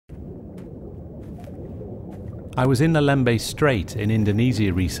I was in the Lembeh Strait in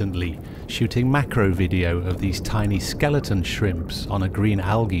Indonesia recently, shooting macro video of these tiny skeleton shrimps on a green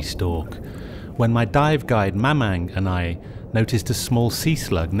algae stalk, when my dive guide Mamang and I noticed a small sea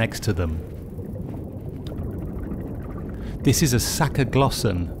slug next to them. This is a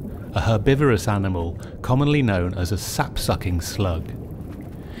sacoglossan, a herbivorous animal commonly known as a sap-sucking slug.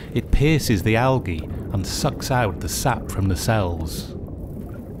 It pierces the algae and sucks out the sap from the cells.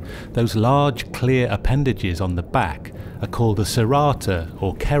 Those large clear appendages on the back are called a cerata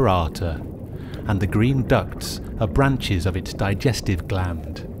or kerata, and the green ducts are branches of its digestive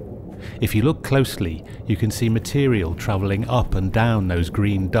gland. If you look closely, you can see material travelling up and down those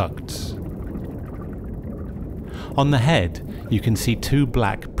green ducts. On the head, you can see two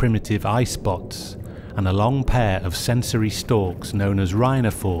black primitive eye spots and a long pair of sensory stalks known as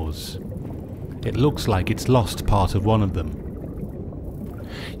rhinophores. It looks like it's lost part of one of them.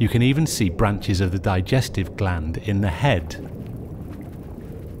 You can even see branches of the digestive gland in the head.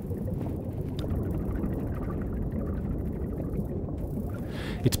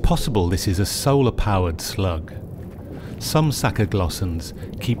 It's possible this is a solar-powered slug. Some sacoglossans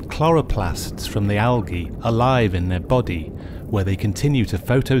keep chloroplasts from the algae alive in their body, where they continue to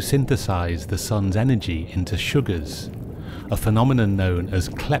photosynthesize the sun's energy into sugars, a phenomenon known as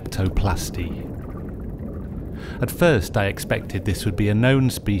kleptoplasty. At first I expected this would be a known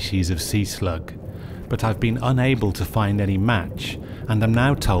species of sea slug, but I've been unable to find any match, and I'm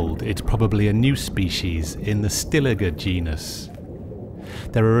now told it's probably a new species in the Stiliger genus.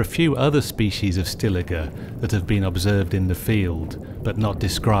 There are a few other species of Stiliger that have been observed in the field, but not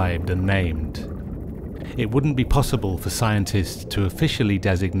described and named. It wouldn't be possible for scientists to officially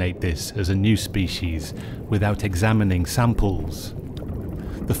designate this as a new species without examining samples.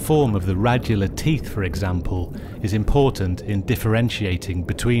 The form of the radular teeth, for example, is important in differentiating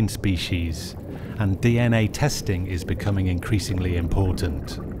between species, and DNA testing is becoming increasingly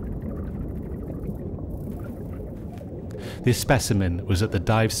important. This specimen was at the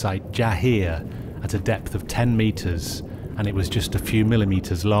dive site Jahir at a depth of 10 meters, and it was just a few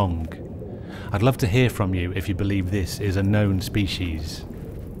millimeters long. I'd love to hear from you if you believe this is a known species.